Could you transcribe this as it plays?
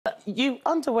you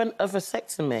underwent a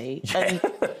vasectomy, and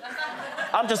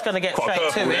I'm just going to get Quite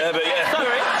straight to it. there, but yeah.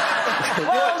 Sorry.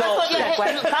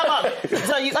 Well, come on.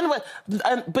 So you underwent,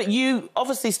 but you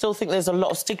obviously still think there's a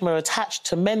lot of stigma attached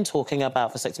to men talking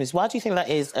about vasectomies. Why do you think that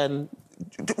is? And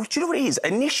do you know what it is?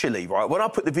 Initially, right, when I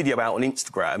put the video out on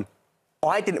Instagram,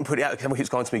 I didn't put it out because everyone keeps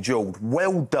going to me, Gerald,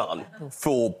 well done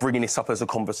for bringing this up as a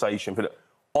conversation. But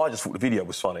I just thought the video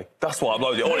was funny. That's why I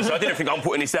uploaded it. Honestly, I didn't think I'm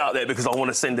putting this out there because I want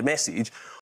to send a message.